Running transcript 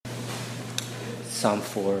Psalm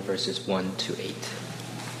 4, verses 1 to 8.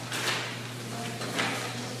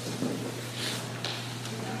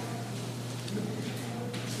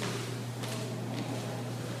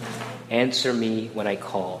 Answer me when I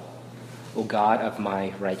call, O God of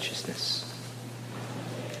my righteousness.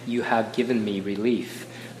 You have given me relief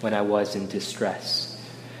when I was in distress.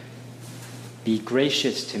 Be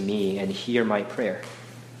gracious to me and hear my prayer.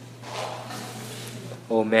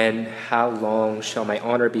 O men, how long shall my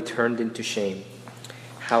honor be turned into shame?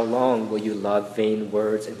 How long will you love vain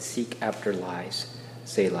words and seek after lies?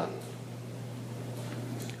 Selah.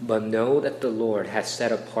 But know that the Lord has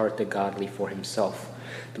set apart the godly for himself.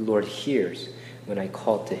 The Lord hears when I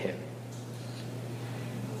call to him.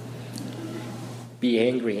 Be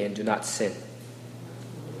angry and do not sin.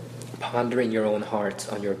 Ponder in your own hearts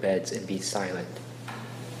on your beds and be silent.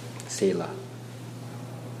 Selah.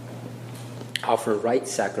 Offer right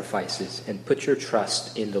sacrifices and put your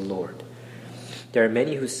trust in the Lord. There are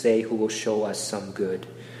many who say, who will show us some good?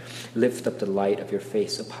 Lift up the light of your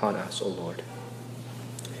face upon us, O Lord.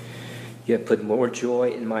 You have put more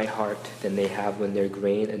joy in my heart than they have when their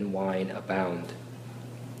grain and wine abound.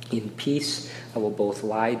 In peace I will both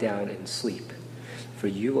lie down and sleep. For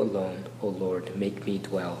you alone, O Lord, make me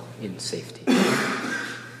dwell in safety.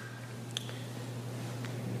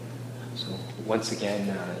 So once again,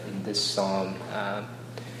 in this psalm,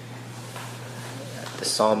 the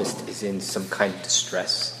psalmist is in some kind of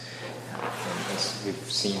distress. And as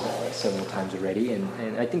we've seen several times already,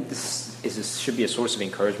 and I think this should be a source of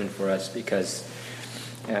encouragement for us, because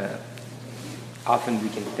often we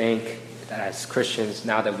can think that as Christians,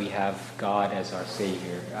 now that we have God as our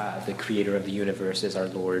Savior, the Creator of the universe as our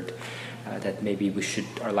Lord, that maybe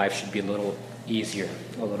our life should be a little easier,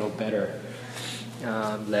 a little better,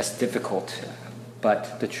 less difficult.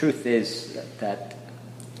 But the truth is that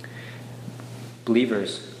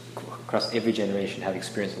believers across every generation have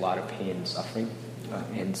experienced a lot of pain and suffering.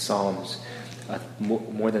 In Psalms,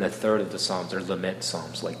 more than a third of the Psalms are lament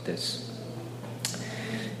Psalms like this.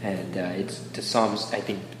 And it's the Psalms, I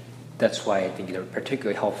think, that's why I think they're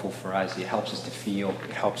particularly helpful for us. It helps us to feel,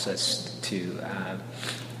 it helps us to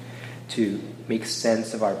make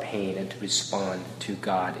sense of our pain and to respond to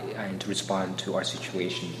God and to respond to our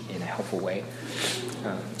situation in a helpful way.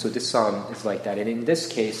 So this psalm is like that. And in this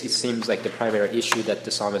case, it seems like the primary issue that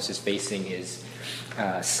the psalmist is facing is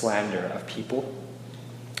slander of people.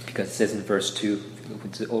 Because it says in verse 2,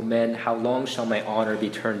 O men, how long shall my honor be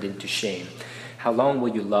turned into shame? How long will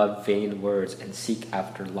you love vain words and seek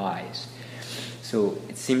after lies? So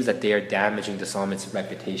it seems that they are damaging the psalmist's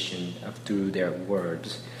reputation through their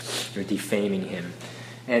words. They're defaming him.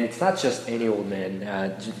 And it's not just any old men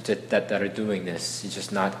that are doing this. It's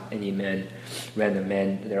just not any men, random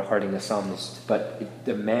men that are hurting the psalmist. But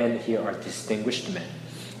the men here are distinguished men.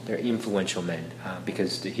 They're influential men.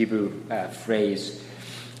 Because the Hebrew phrase,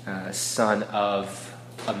 son of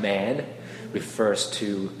a man, refers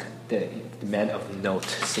to the men of note,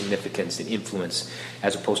 significance, and influence,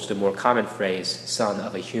 as opposed to the more common phrase, son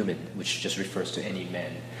of a human, which just refers to any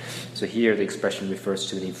man. So here the expression refers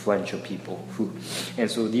to the influential people. And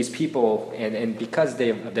so these people, and because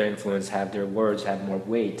of their influence, their words have more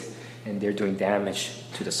weight, and they're doing damage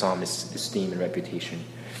to the psalmist's esteem and reputation.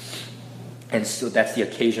 And so that's the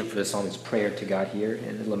occasion for the psalmist's prayer to God here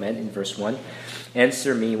in the lament in verse 1.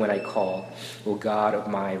 Answer me when I call, O God of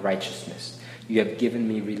my righteousness. You have given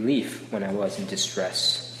me relief when I was in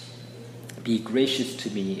distress. Be gracious to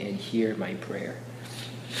me and hear my prayer.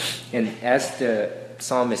 And as the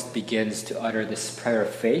psalmist begins to utter this prayer of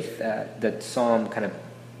faith, the psalm kind of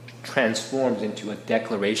transforms into a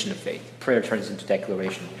declaration of faith. Prayer turns into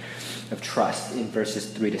declaration of trust in verses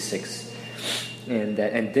 3 to 6.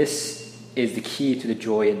 And this is the key to the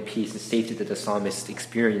joy and peace and safety that the psalmist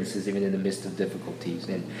experiences even in the midst of difficulties.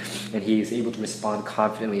 And he is able to respond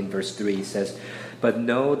confidently in verse 3. He says, but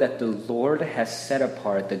know that the Lord has set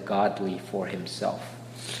apart the godly for himself.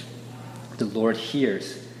 The Lord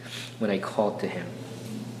hears when I call to him.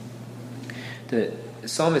 The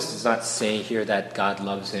psalmist is not saying here that God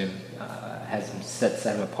loves him, has set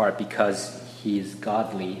him apart because he is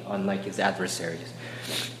godly, unlike his adversaries.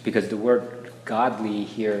 Because the word godly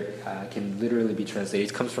here can literally be translated.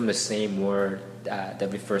 It comes from the same word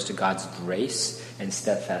that refers to God's grace and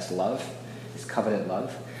steadfast love, his covenant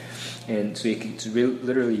love. And so it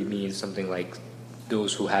literally means something like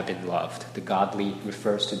those who have been loved. The godly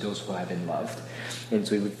refers to those who have been loved. And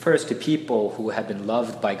so it refers to people who have been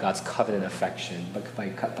loved by God's covenant affection, by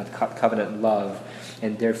covenant love,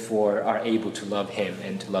 and therefore are able to love him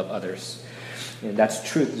and to love others. And that's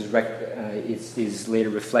truth is later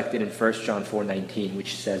reflected in 1 John 4:19,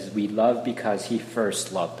 which says, we love because he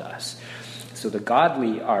first loved us. So the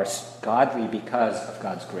godly are godly because of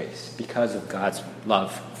God's grace, because of God's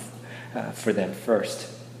love for them first.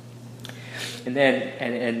 And then,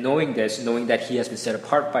 and knowing this, knowing that he has been set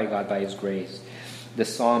apart by God by his grace, the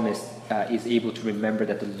psalmist is able to remember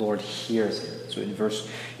that the Lord hears him. So in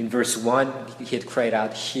verse 1, he had cried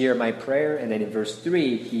out, "Hear my prayer." And then in verse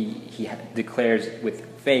 3, he declares with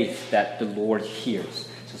faith that the Lord hears.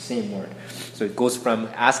 So same word. So it goes from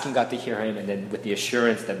asking God to hear him, and then with the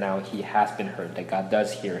assurance that now he has been heard, that God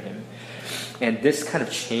does hear him. And this kind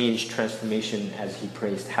of change, transformation as he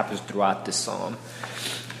prays, happens throughout the psalm.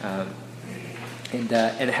 And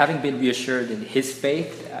having been reassured in his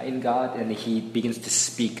faith in God, and he begins to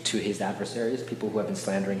speak to his adversaries, people who have been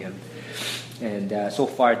slandering him. And so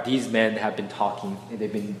far, these men have been talking.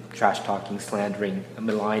 They've been trash-talking, slandering,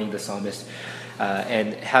 maligning the psalmist.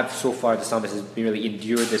 And have so far, the psalmist has merely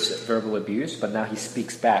endured this verbal abuse, but now he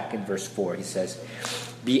speaks back in verse 4. He says,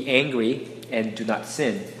 "Be angry and do not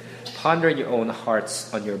sin. Ponder in your own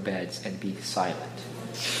hearts on your beds and be silent."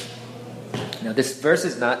 Now, this verse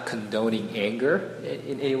is not condoning anger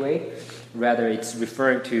in any way. Rather, it's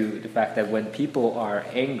referring to the fact that when people are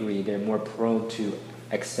angry, they're more prone to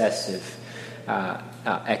excess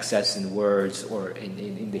in words or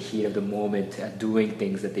in the heat of the moment, doing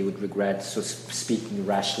things that they would regret, so speaking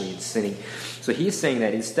rashly and sinning. So he's saying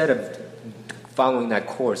that instead of following that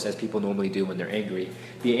course as people normally do when they're angry,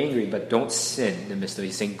 be angry, but don't sin in the midst of it.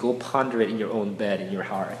 He's saying, go ponder it in your own bed, in your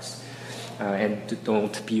hearts. And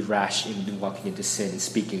don't be rash in walking into sin and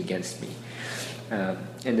speaking against me.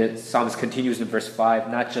 And the psalmist continues in verse 5,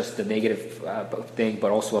 not just the negative thing, but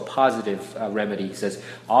also a positive remedy. He says,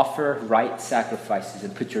 offer right sacrifices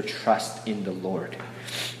and put your trust in the Lord.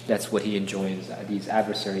 That's what he enjoins these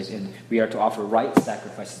adversaries. And we are to offer right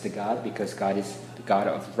sacrifices to God because God is the God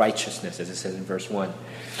of righteousness, as it says in verse 1.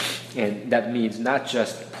 And that means not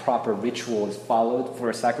just proper ritual is followed for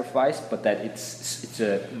a sacrifice, but that it's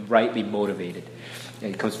rightly motivated.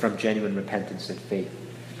 And it comes from genuine repentance and faith.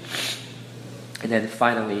 And then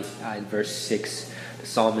finally, in verse 6, the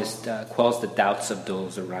psalmist quells the doubts of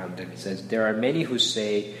those around him. He says, there are many who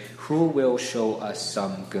say, who will show us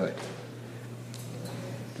some good?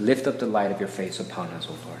 Lift up the light of your face upon us,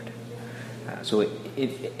 O Lord. So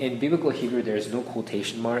in biblical Hebrew, there's no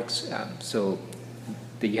quotation marks. So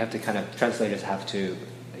you have to translators have to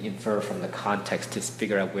infer from the context to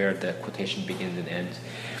figure out where the quotation begins and ends.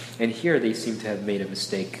 And here they seem to have made a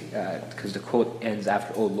mistake because the quote ends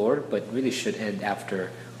after "O Lord," but really should end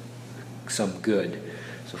after "some good."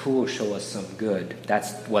 So who will show us some good?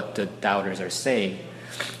 That's what the doubters are saying.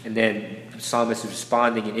 And then the psalmist is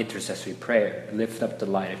responding in intercessory prayer. Lift up the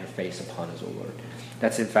light of your face upon us, O Lord.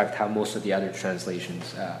 That's in fact how most of the other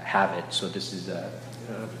translations have it. So this is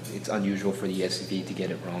it's unusual for the ESV to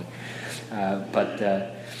get it wrong.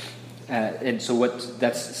 And so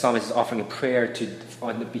the psalmist is offering a prayer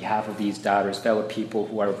on the behalf of these doubters, fellow people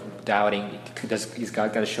who are doubting, is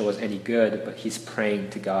God going to show us any good? But he's praying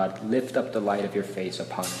to God, lift up the light of your face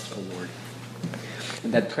upon us, O Lord.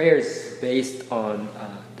 And that prayer is based on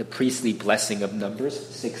the priestly blessing of Numbers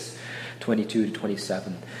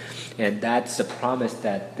 6:22-27. And that's a promise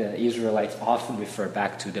that the Israelites often refer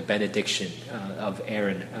back to, the benediction of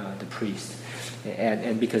Aaron, the priest.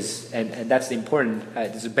 And that's important.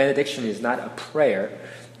 The benediction is not a prayer.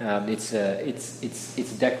 It's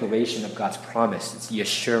a declaration of God's promise. It's the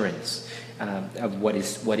assurance of what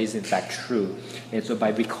is in fact true. And so by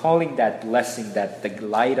recalling that blessing, that the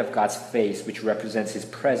light of God's face, which represents His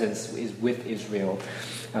presence, is with Israel,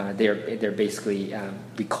 they're basically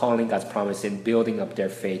recalling God's promise and building up their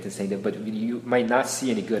faith and saying that, but you might not see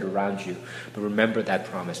any good around you, but remember that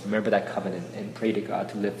promise, remember that covenant, and pray to God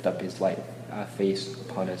to lift up His light face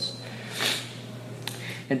upon us.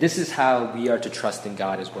 And this is how we are to trust in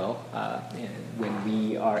God as well. When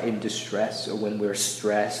we are in distress or when we're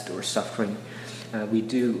stressed or suffering, we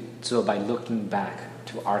do so by looking back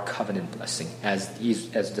to our covenant blessing, as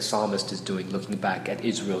the psalmist is doing, looking back at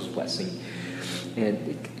Israel's blessing.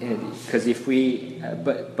 And because if we,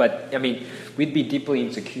 we'd be deeply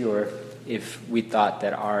insecure if we thought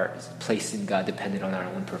that our place in God depended on our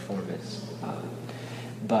own performance.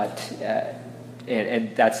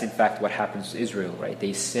 And that's in fact what happens to Israel, right?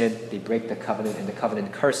 They sin, they break the covenant, and the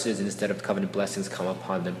covenant curses instead of the covenant blessings come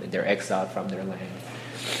upon them, and they're exiled from their land.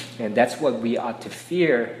 And that's what we ought to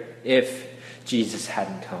fear if Jesus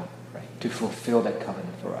hadn't come, right? To fulfill that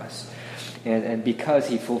covenant for us. And because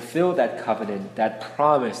He fulfilled that covenant, that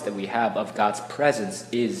promise that we have of God's presence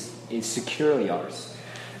is securely ours.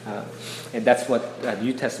 And that's what the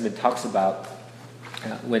New Testament talks about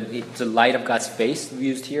The light of God's face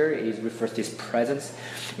used here, it refers to His presence.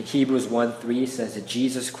 In Hebrews 1:3 says that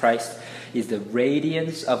Jesus Christ is the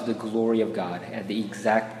radiance of the glory of God and the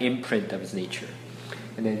exact imprint of His nature.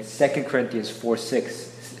 And then 2 Corinthians 4:6,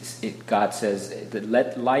 God says that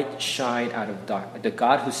let light shine out of dark. The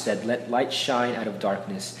God who said, "Let light shine out of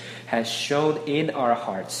darkness," has shone in our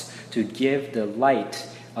hearts to give the light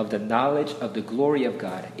of the knowledge of the glory of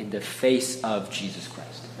God in the face of Jesus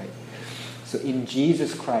Christ. Right? So in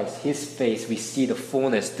Jesus Christ, His face, we see the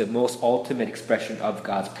fullness, the most ultimate expression of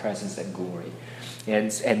God's presence and glory.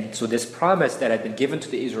 And so this promise that had been given to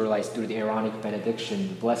the Israelites through the Aaronic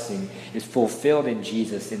benediction, blessing, is fulfilled in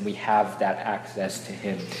Jesus, and we have that access to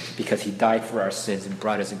Him because He died for our sins and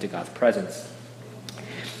brought us into God's presence.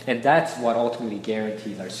 And that's what ultimately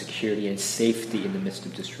guarantees our security and safety in the midst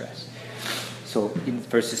of distress. So in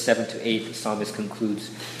verses 7 to 8, the psalmist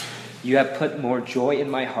concludes, "You have put more joy in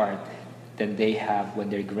my heart than they have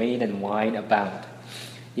when their grain and wine abound.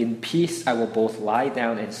 In peace I will both lie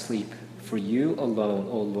down and sleep. For you alone,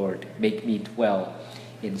 O Lord, make me dwell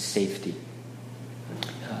in safety."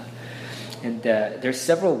 There's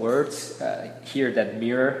several words here that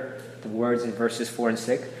mirror the words in verses 4 and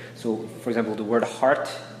 6. So, for example, the word heart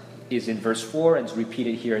is in verse 4 and is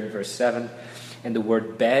repeated here in verse 7. And the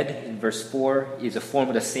word bed in verse 4 is a form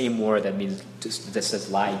of the same word that says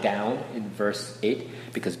lie down in verse 8,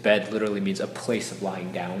 because bed literally means a place of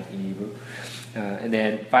lying down in Hebrew. And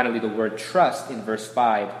then finally the word trust in verse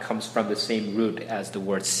 5 comes from the same root as the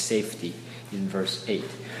word safety in verse 8.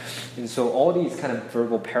 And so all these kind of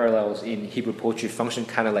verbal parallels in Hebrew poetry function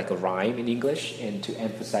kind of like a rhyme in English, and to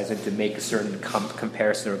emphasize and to make a certain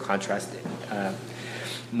comparison or contrast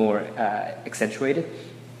more accentuated.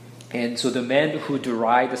 And so the men who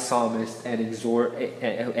deride the psalmist and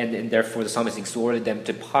therefore the psalmist exhorted them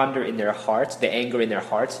to ponder in their hearts, the anger in their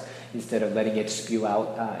hearts, instead of letting it spew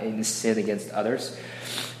out in sin against others.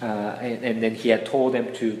 And then he had told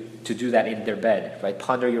them to do that in their bed, right?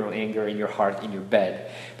 Ponder your own anger in your heart in your bed.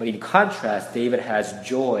 But in contrast, David has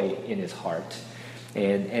joy in his heart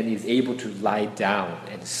and is able to lie down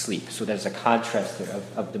and sleep. So there's a contrast there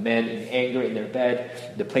of the men in anger in their bed,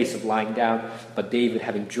 the place of lying down, but David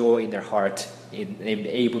having joy in their heart and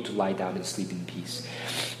able to lie down and sleep in peace.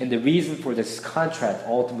 And the reason for this contrast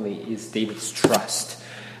ultimately is David's trust.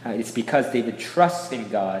 It's because David trusts in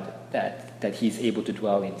God that he's able to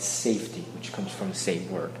dwell in safety, which comes from the same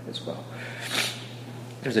word as well.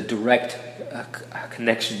 There's a direct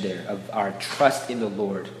connection there of our trust in the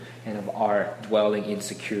Lord and of our dwelling in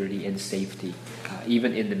security and safety,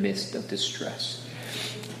 even in the midst of distress.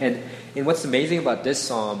 And what's amazing about this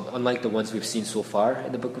psalm, unlike the ones we've seen so far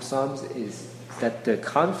in the book of Psalms, is that the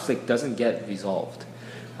conflict doesn't get resolved.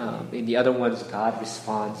 In the other ones, God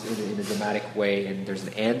responds in a dramatic way and there's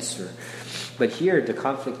an answer. But here, the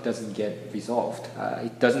conflict doesn't get resolved.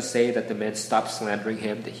 It doesn't say that the man stops slandering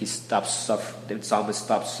him, that the psalmist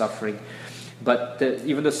stops suffering. But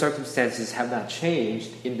even though circumstances have not changed,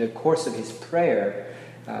 in the course of his prayer,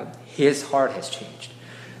 his heart has changed.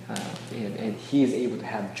 And he is able to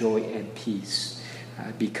have joy and peace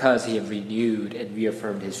because he has renewed and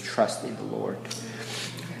reaffirmed his trust in the Lord.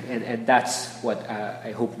 And that's what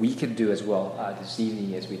I hope we can do as well this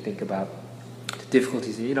evening as we think about the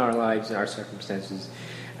difficulties in our lives and our circumstances,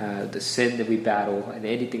 the sin that we battle, and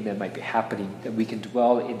anything that might be happening, that we can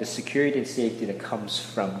dwell in the security and safety that comes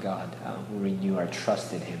from God. We renew our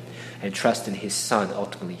trust in Him and trust in His Son,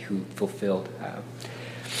 ultimately, who fulfilled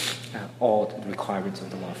all the requirements of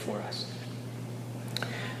the law for us.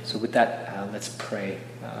 So with that, let's pray.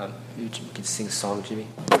 You can sing a song, Jimmy.